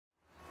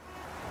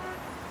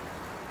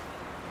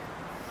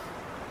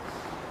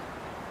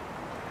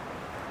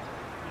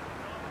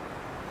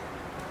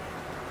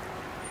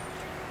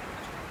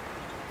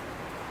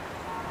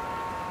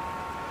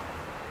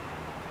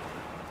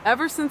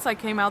Ever since I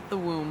came out the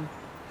womb,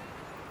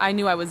 I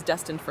knew I was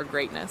destined for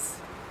greatness.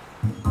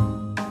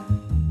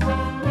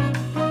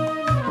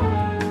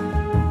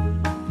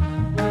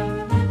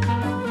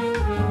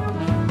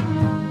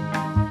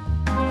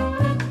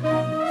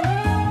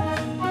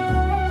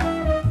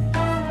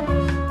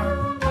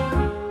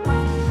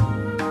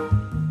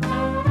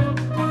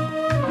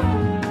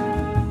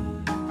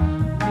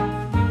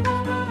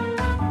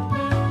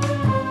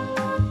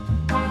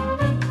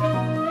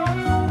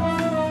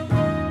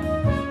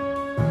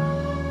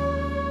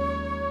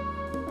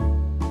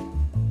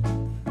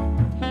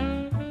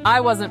 I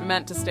wasn't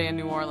meant to stay in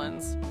New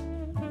Orleans.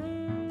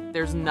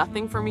 There's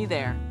nothing for me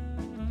there.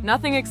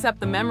 Nothing except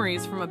the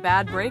memories from a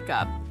bad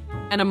breakup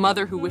and a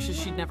mother who wishes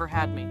she'd never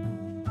had me.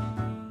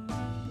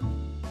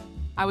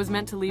 I was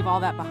meant to leave all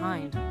that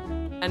behind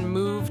and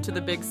move to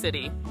the big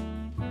city,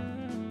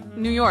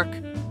 New York.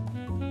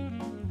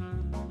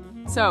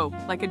 So,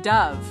 like a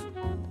dove,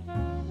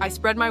 I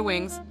spread my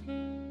wings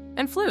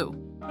and flew.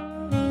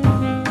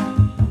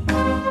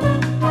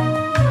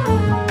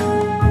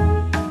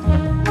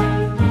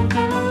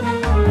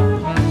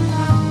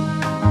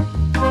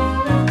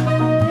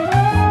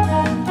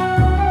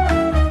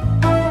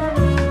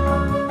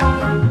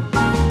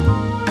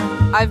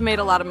 I've made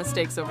a lot of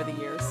mistakes over the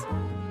years,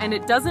 and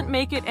it doesn't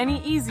make it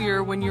any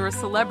easier when you're a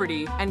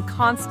celebrity and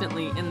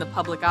constantly in the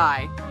public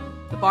eye.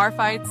 The bar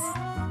fights,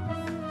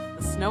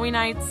 the snowy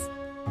nights,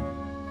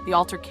 the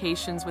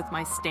altercations with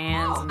my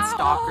stans and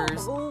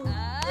stalkers.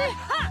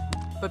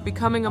 But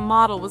becoming a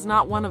model was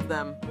not one of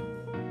them.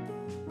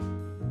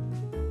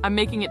 I'm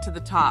making it to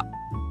the top,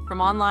 from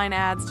online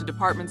ads to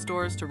department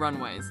stores to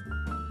runways.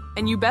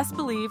 And you best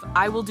believe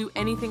I will do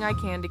anything I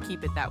can to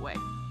keep it that way,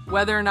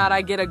 whether or not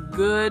I get a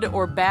good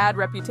or bad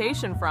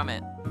reputation from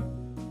it.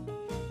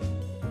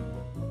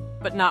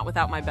 But not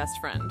without my best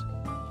friend.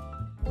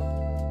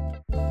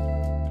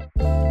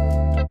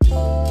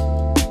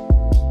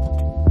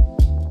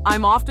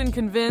 I'm often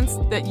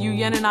convinced that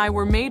Yuyen and I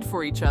were made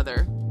for each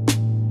other.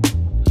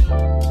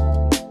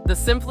 The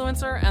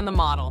Simfluencer and the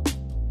model,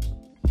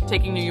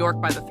 taking New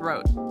York by the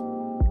throat.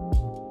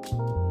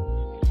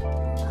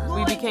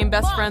 We became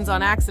best friends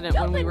on accident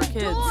when we were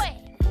kids.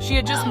 She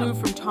had just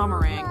moved from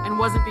Tomarang and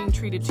wasn't being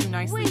treated too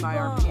nicely by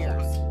our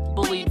peers,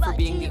 bullied for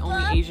being the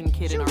only Asian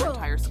kid in our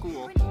entire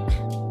school.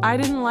 I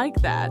didn't like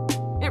that.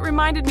 It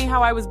reminded me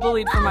how I was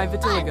bullied for my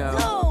vitiligo.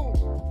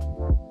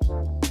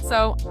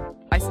 So,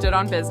 I stood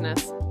on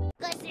business.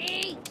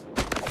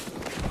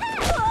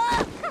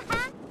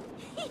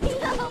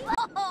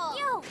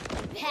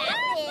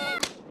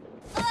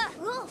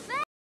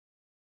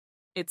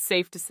 It's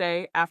safe to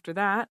say, after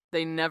that,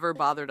 they never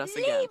bothered us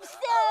again.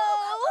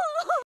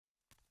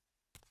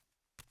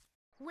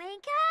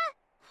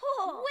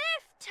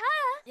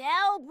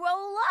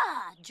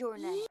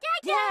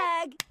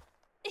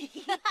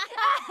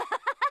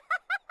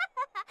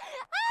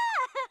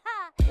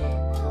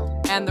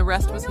 And the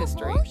rest was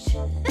history.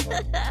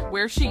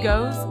 Where she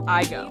goes,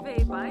 I go.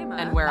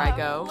 And where I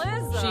go,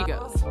 she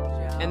goes.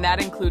 And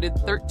that included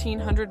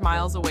 1,300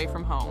 miles away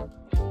from home.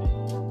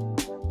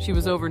 She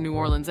was over New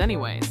Orleans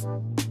anyways.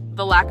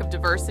 The lack of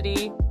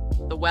diversity,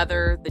 the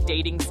weather, the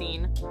dating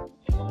scene.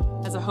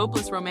 As a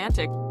hopeless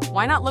romantic,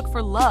 why not look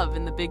for love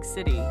in the big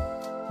city?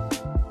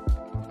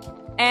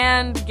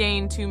 And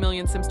gain 2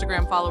 million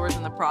Simstagram followers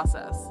in the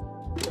process.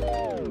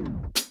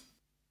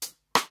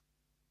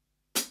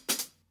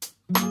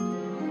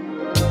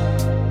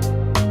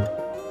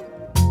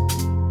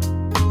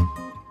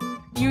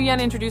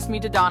 Yuyen introduced me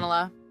to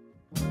Donella.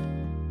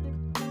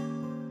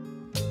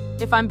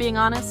 If I'm being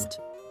honest,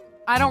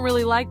 I don't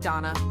really like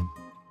Donna.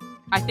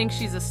 I think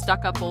she's a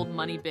stuck-up old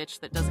money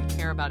bitch that doesn't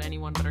care about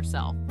anyone but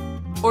herself.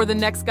 Or the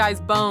next guy's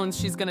bones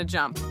she's gonna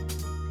jump.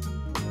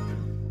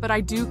 But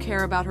I do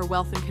care about her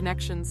wealth and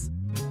connections.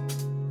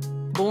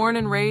 Born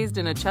and raised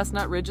in a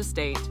Chestnut Ridge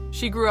estate,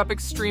 she grew up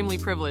extremely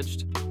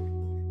privileged.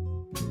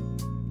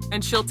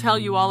 And she'll tell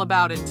you all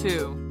about it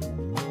too.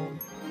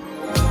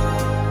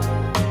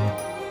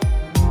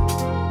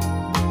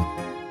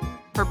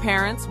 Her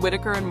parents,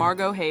 Whitaker and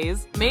Margot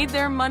Haze, made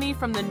their money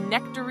from the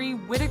nectary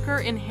Whitaker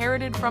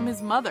inherited from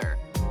his mother,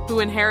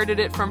 who inherited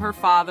it from her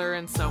father,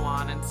 and so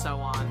on and so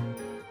on.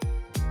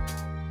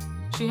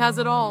 She has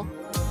it all.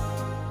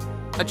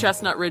 A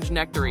Chestnut Ridge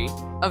nectary,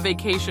 a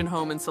vacation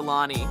home in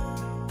Solani,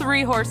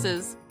 3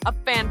 horses, a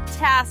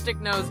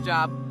fantastic nose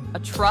job, a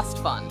trust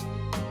fund,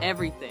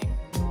 everything.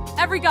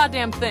 Every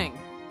goddamn thing.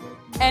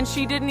 And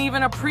she didn't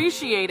even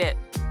appreciate it.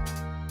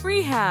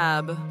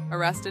 Rehab,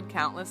 arrested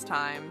countless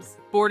times.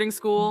 Boarding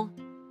school.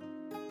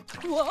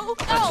 Whoa.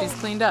 But she's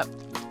cleaned up.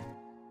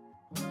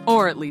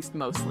 Or at least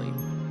mostly.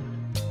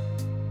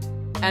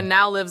 And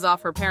now lives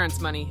off her parents'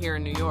 money here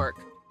in New York.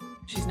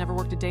 She's never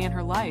worked a day in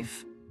her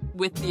life,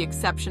 with the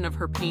exception of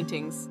her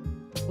paintings,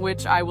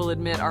 which I will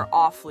admit are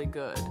awfully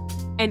good.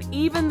 And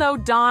even though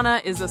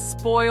Donna is a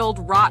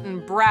spoiled,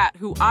 rotten brat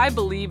who I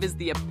believe is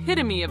the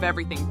epitome of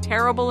everything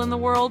terrible in the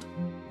world,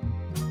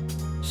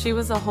 she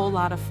was a whole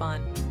lot of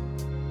fun.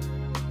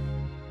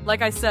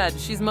 Like I said,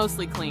 she's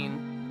mostly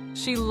clean.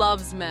 She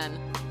loves men,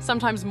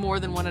 sometimes more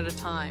than one at a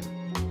time.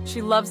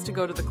 She loves to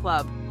go to the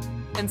club,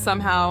 and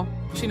somehow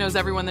she knows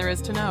everyone there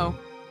is to know.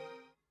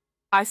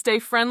 I stay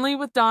friendly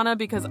with Donna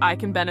because I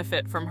can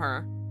benefit from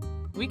her.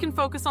 We can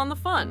focus on the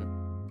fun,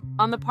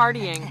 on the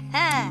partying,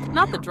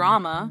 not the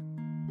drama,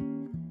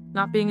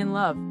 not being in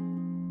love.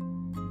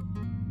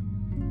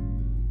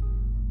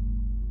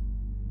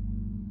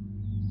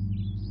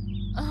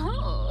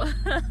 Oh.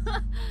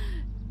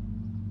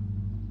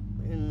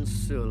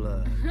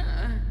 Insula.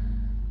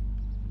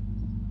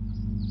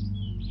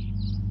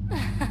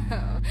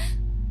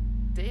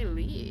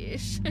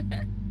 Delish.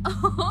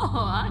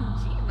 Oh,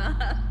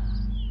 Angina.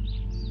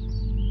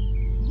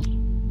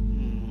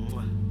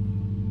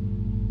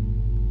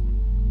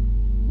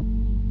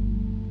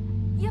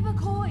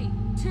 Yabakoi,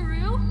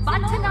 Turu,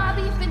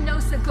 Batanabi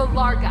Finosa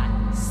Galarga,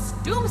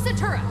 Stum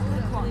Satura,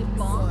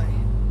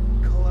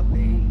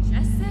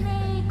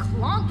 Jessene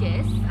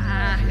Clonkus,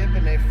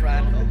 Ibne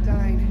Fran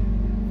Odine,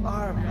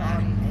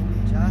 Barban,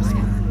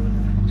 Jaska,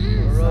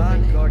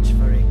 Ron Gorge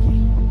Variki,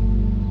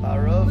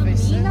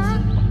 Lamina,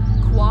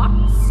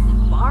 Quax,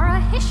 Bara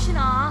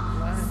Hishna,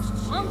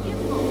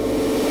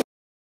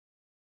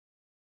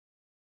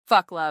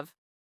 Fuck love.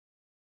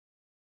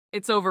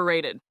 It's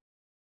overrated.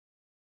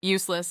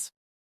 Useless.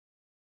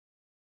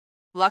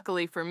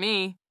 Luckily for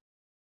me,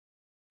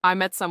 I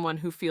met someone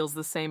who feels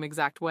the same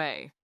exact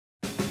way.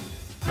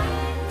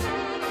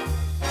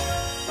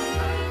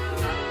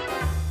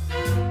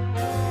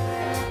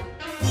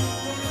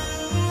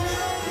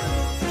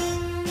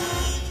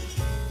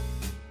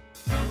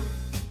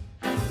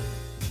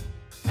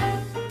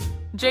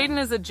 Jaidyn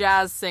is a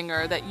jazz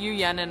singer that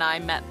Yuyen and I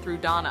met through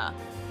Donna.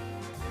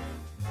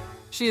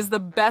 She is the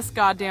best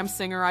goddamn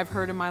singer I've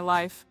heard in my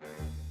life.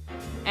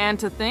 And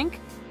to think,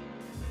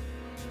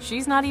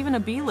 she's not even a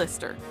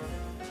B-lister.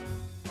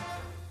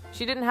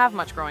 She didn't have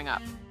much growing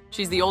up.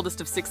 She's the oldest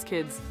of 6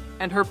 kids,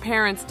 and her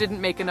parents didn't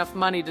make enough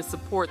money to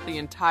support the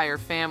entire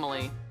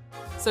family.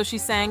 So she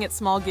sang at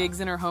small gigs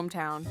in her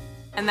hometown.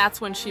 And that's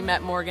when she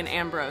met Morgan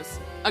Ambrose,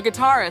 a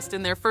guitarist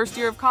in their first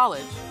year of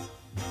college.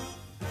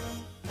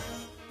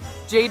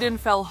 Jaidyn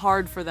fell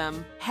hard for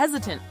them,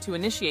 hesitant to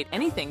initiate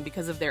anything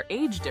because of their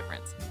age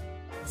difference.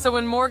 So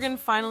when Morgan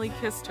finally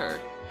kissed her,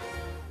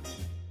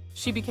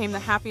 she became the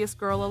happiest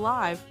girl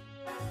alive.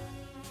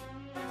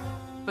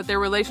 But their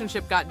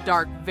relationship got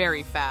dark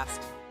very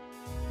fast.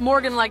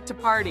 Morgan liked to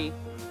party,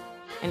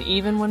 and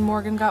even when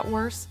Morgan got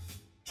worse,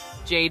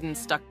 Jaidyn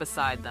stuck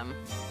beside them.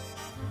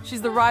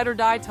 She's the ride or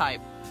die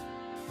type.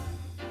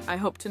 I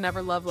hope to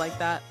never love like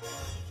that.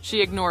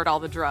 She ignored all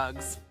the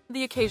drugs,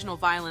 the occasional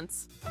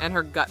violence, and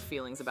her gut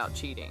feelings about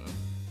cheating.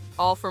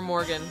 All for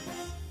Morgan.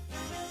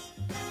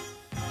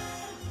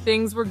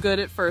 Things were good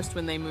at first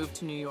when they moved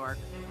to New York.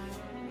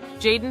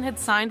 Jaidyn had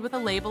signed with a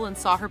label and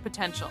saw her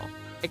potential,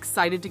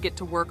 excited to get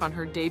to work on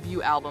her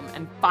debut album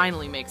and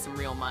finally make some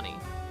real money.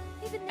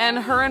 And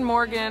her and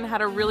Morgan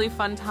had a really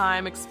fun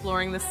time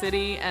exploring the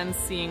city and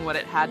seeing what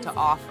it had to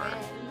offer.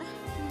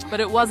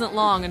 But it wasn't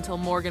long until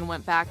Morgan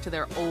went back to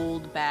their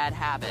old bad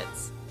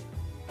habits.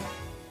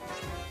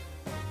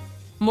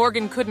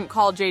 Morgan couldn't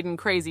call Jaidyn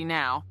crazy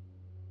now.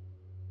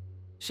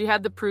 She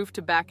had the proof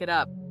to back it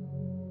up.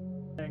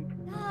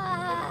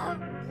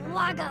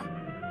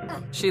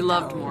 She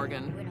loved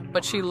Morgan,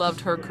 but she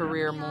loved her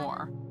career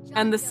more.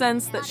 And the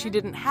sense that she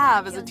didn't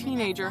have as a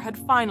teenager had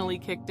finally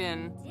kicked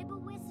in.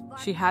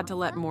 She had to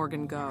let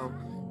Morgan go.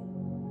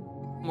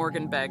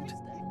 Morgan begged,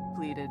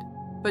 pleaded,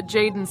 but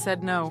Jaidyn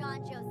said no.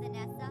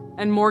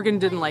 And Morgan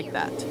didn't like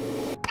that.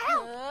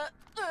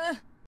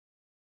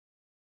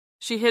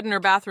 She hid in her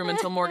bathroom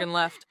until Morgan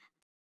left.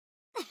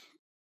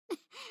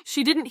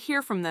 She didn't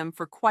hear from them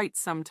for quite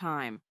some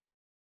time.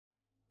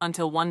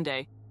 Until one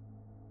day,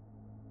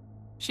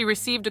 she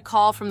received a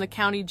call from the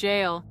county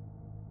jail.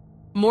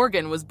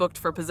 Morgan was booked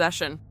for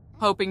possession,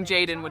 hoping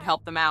Jaidyn would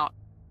help them out.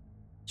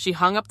 She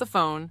hung up the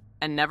phone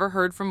and never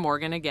heard from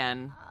Morgan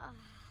again.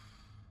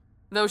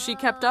 Though she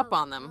kept up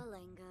on them.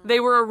 They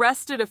were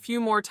arrested a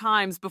few more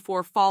times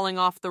before falling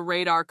off the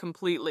radar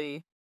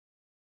completely.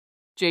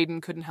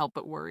 Jaidyn couldn't help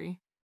but worry.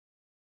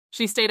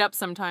 She stayed up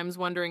sometimes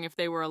wondering if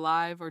they were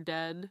alive or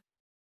dead.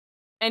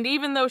 And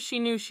even though she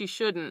knew she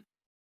shouldn't,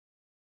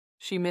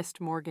 she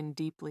missed Morgan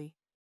deeply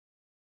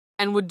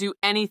and would do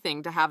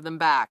anything to have them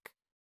back.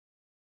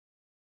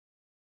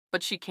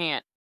 But she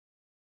can't.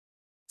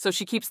 So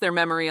she keeps their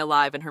memory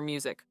alive in her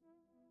music.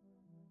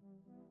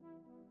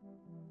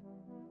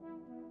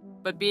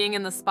 But being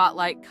in the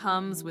spotlight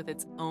comes with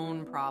its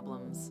own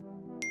problems.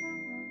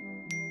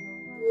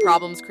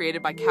 Problems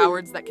created by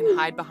cowards that can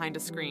hide behind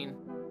a screen.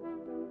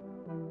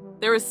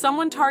 There is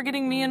someone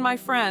targeting me and my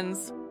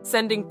friends,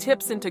 sending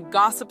tips into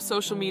gossip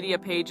social media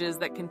pages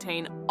that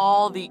contain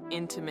all the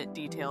intimate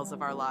details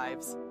of our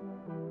lives.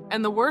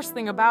 And the worst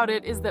thing about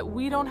it is that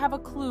we don't have a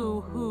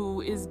clue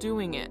who is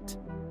doing it.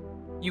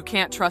 You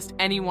can't trust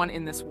anyone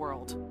in this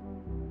world.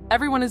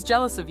 Everyone is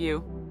jealous of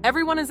you.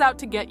 Everyone is out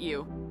to get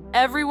you.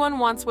 Everyone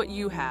wants what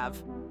you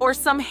have. Or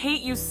some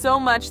hate you so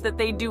much that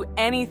they'd do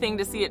anything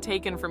to see it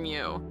taken from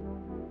you.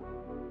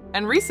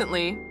 And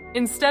recently,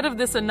 Instead of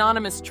this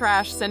anonymous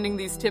trash sending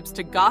these tips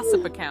to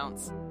gossip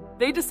accounts,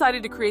 they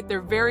decided to create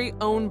their very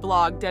own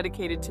blog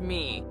dedicated to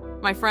me,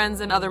 my friends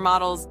and other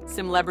models,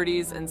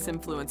 Simlebrities, and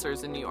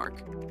Simfluencers in New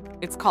York.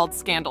 It's called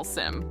Scandal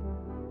Sim.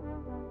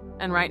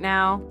 And right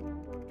now,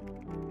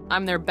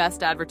 I'm their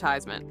best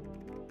advertisement.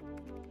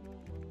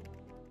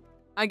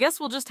 I guess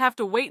we'll just have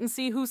to wait and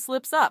see who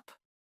slips up.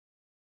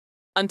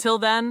 Until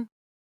then,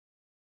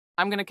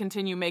 I'm gonna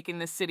continue making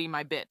this city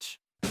my bitch.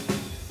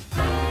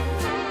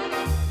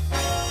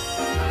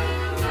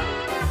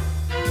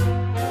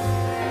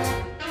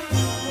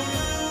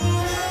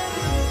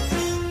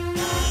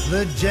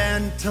 The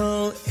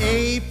gentle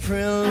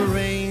April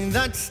rain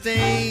that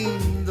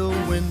stained the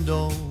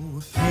window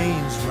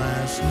panes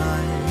last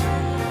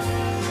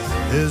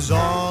night is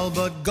all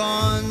but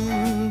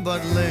gone,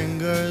 but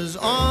lingers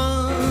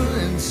on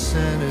in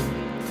scented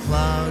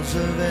clouds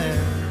of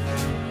air.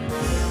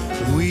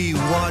 We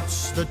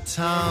watch the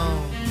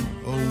town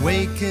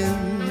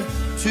awaken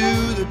to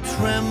the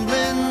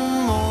trembling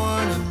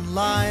morning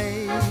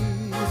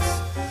lights.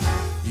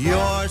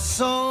 You're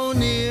so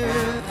near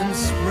and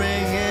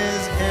spring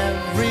is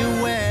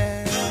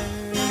everywhere.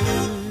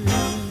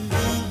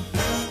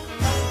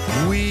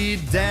 We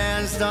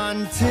danced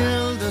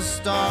until the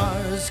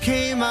stars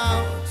came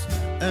out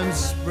and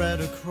spread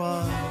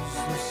across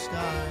the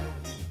sky.